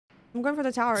I'm going for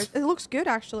the tower. It looks good,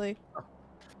 actually.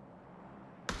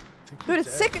 Dude,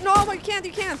 it's sick. No, you can't.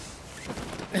 You can't.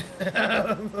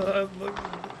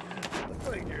 Looks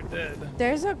like you're dead.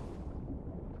 There's a...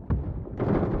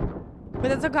 But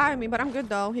there's a guy on me, but I'm good,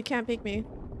 though. He can't peek me.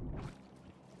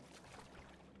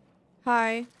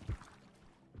 Hi.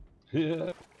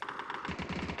 Yeah.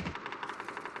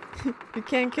 You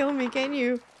can't kill me, can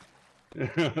you?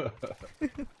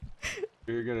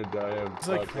 You're gonna die of Is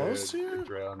that close to you?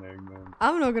 drowning, man.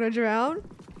 I'm not gonna drown.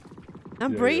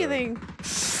 I'm breathing.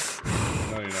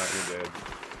 No, you're not. You're dead.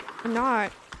 I'm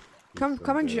not. Come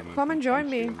and join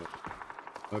me.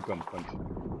 I'll come punch you.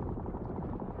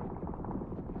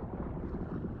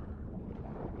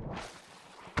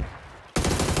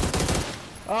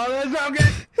 Oh, that's not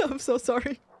good. I'm so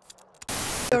sorry.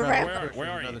 Where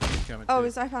are you? Oh,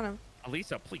 I found him.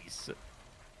 Alisa, please.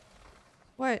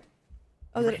 What?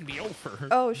 Oh, Ran me over.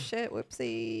 Oh shit!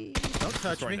 Whoopsie. Don't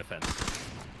touch me. Defense.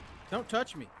 Don't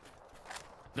touch me.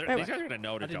 These guys are gonna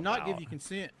know to I did jump not out. give you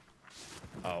consent.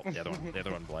 Oh, the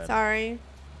other one bled. Sorry.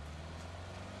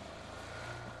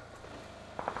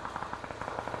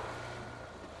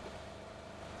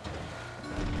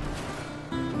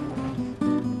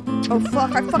 Oh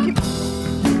fuck! I fucking.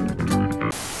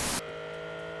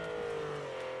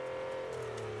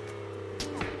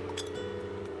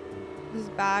 This is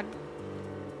bad.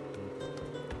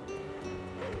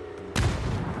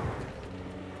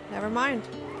 Never mind.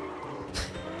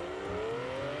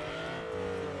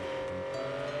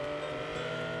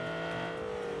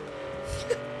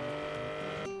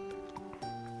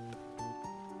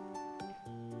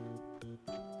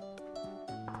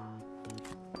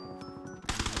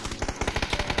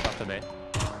 Up to me.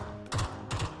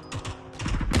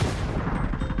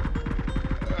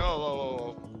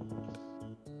 Oh.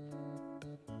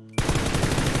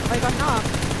 I got knocked.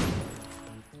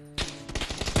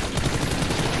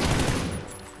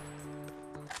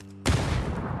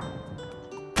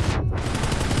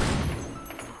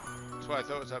 That's what I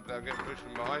thought was happening. I'm getting pushed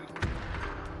from behind.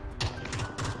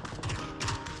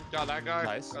 Got that guy.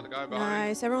 Nice. Got the guy behind.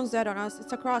 Nice. Everyone's dead on us.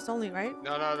 It's across only, right?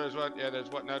 No, there's one. Yeah, there's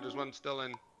one. No, there's one still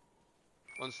in.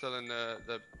 One's still in the.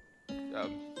 Oh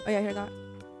yeah, I hear that.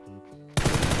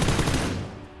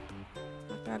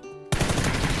 Not bad.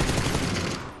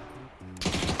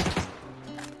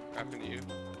 Happened to you.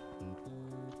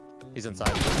 He's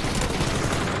inside.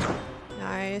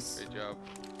 Nice. Great job.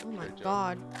 Oh my Great job.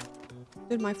 god.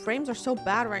 Dude, my frames are so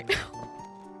bad right now.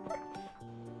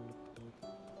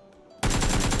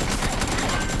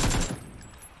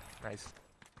 Nice.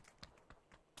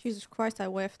 Jesus Christ, I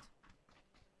whiffed.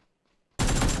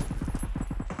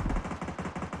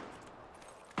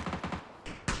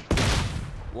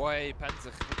 Why,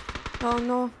 Panzer? Oh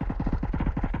no.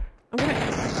 I'm gonna...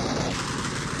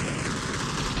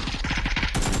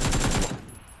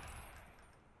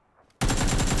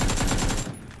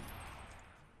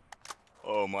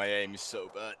 Oh, my aim is so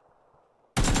bad.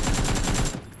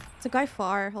 It's a guy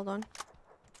far. Hold on.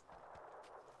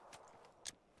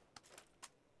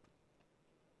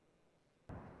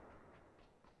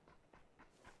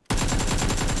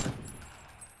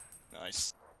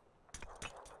 Nice.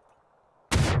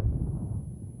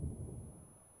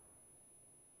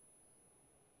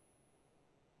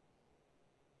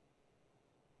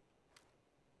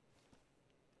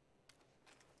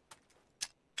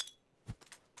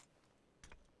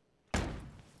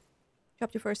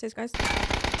 Dropped your first aid, guys.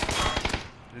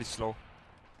 Really slow.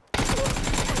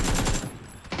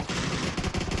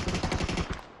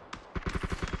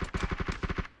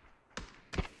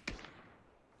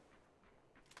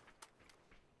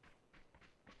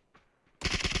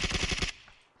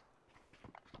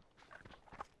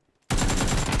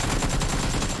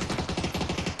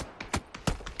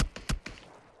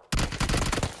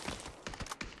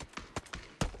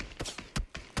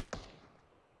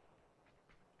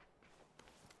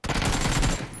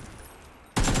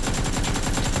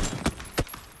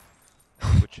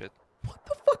 Shit. What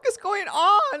the fuck is going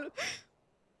on?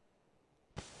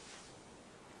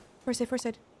 First aid, first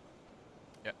aid.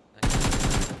 Yeah.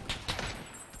 Nice.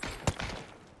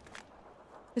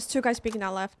 There's two guys speaking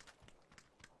out left.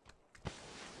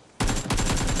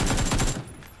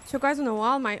 Two guys on the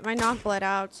wall. My knock bled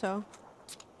out, so.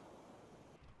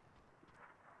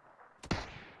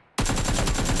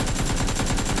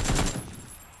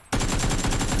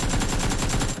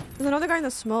 There's another guy in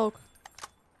the smoke.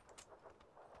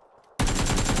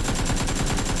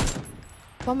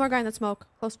 One more guy in the smoke.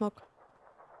 Close smoke.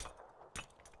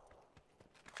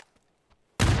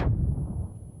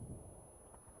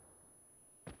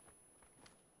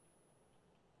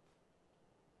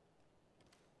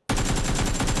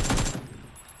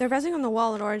 They're rezzing on the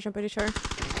wall in orange, I'm pretty sure.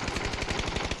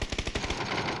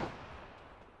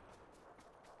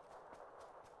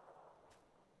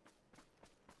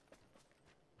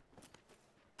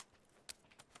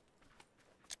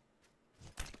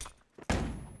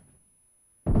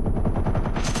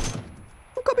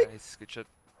 I'm coming! Nice, good shot.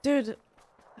 Dude,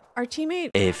 our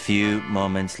teammate... A few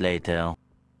moments later.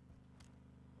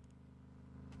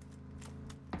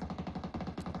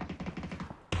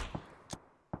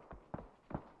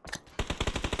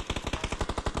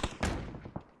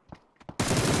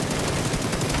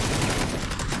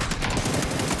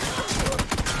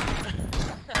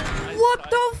 What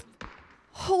the f-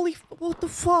 Holy f- what the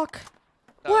fuck?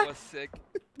 That What? was sick.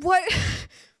 What?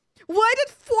 Why did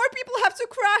 4 people have to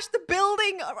crash the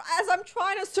building as I'm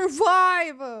trying to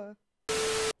survive?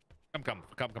 Come.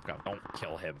 Don't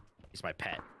kill him. He's my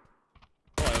pet.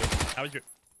 Hello. How was your...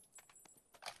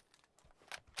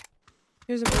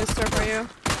 Here's a booster for you.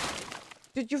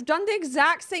 Dude, you've done the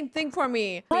exact same thing for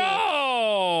me.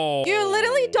 Bro! You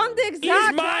literally done the exact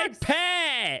He's my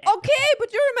pet! Okay,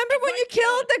 but you remember when you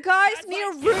killed the guys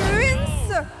near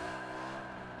ruins?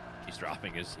 He's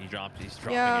dropping his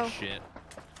Yo. shit.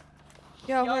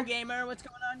 Yo, Yo, gamer, what's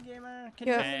going on, gamer? Can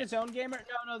you put me in the zone, gamer?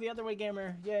 No, the other way,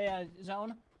 gamer. Yeah,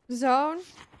 zone. zone?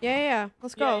 Yeah.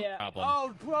 Let's go. Yeah. Problem.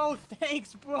 Oh, bro,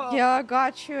 thanks, bro. Yeah, I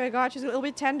got you. It'll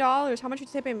be $10. How much are you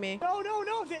tipping me? No,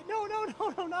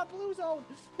 not blue zone.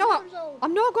 No, Blue zone.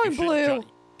 I'm not going blue.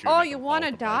 Oh, you want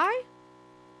to die?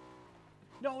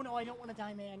 No, I don't want to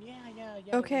die, man. Yeah.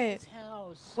 Okay. This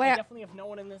house. Wait, I definitely have no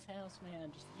one in this house,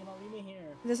 man. Just, leave me here.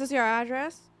 This is your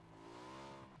address?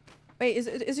 Wait,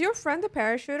 is your friend the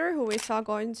parachuter who we saw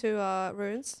going to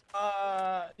ruins?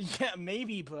 Yeah,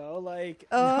 maybe, bro. Like,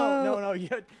 Oh. no. You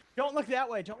don't look that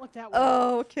way. Don't look that way.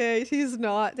 Oh, okay. He's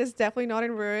not. That's definitely not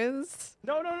in ruins.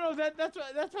 No.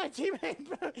 That's my teammate,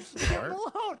 bro. Leave him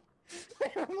alone.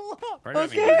 Leave him alone.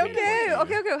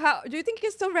 Okay. How do you think he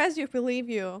can still res you if we leave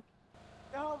you?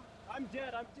 No, I'm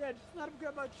dead. Just let him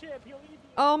grab my chip. He'll leave you.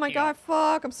 Oh my god,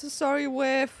 fuck. I'm so sorry,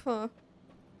 Whiff.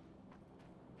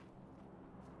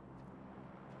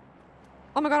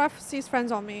 Oh my god, I see his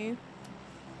friends on me.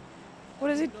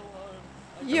 What is it?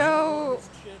 Yo,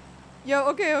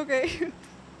 okay.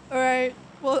 Alright.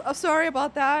 Well, I'm sorry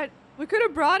about that. We could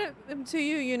have brought him to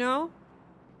you, you know?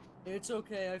 It's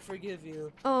okay, I forgive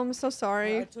you. Oh, I'm so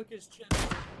sorry. I took his chip.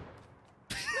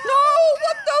 No!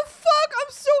 What the fuck?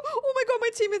 Oh my god, my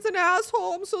teammate's an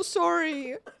asshole. I'm so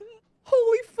sorry.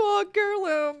 Holy fuck,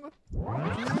 Gerlim.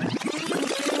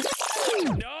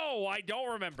 No, I don't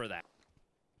remember that.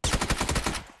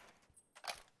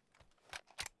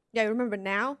 Yeah, you remember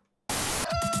now?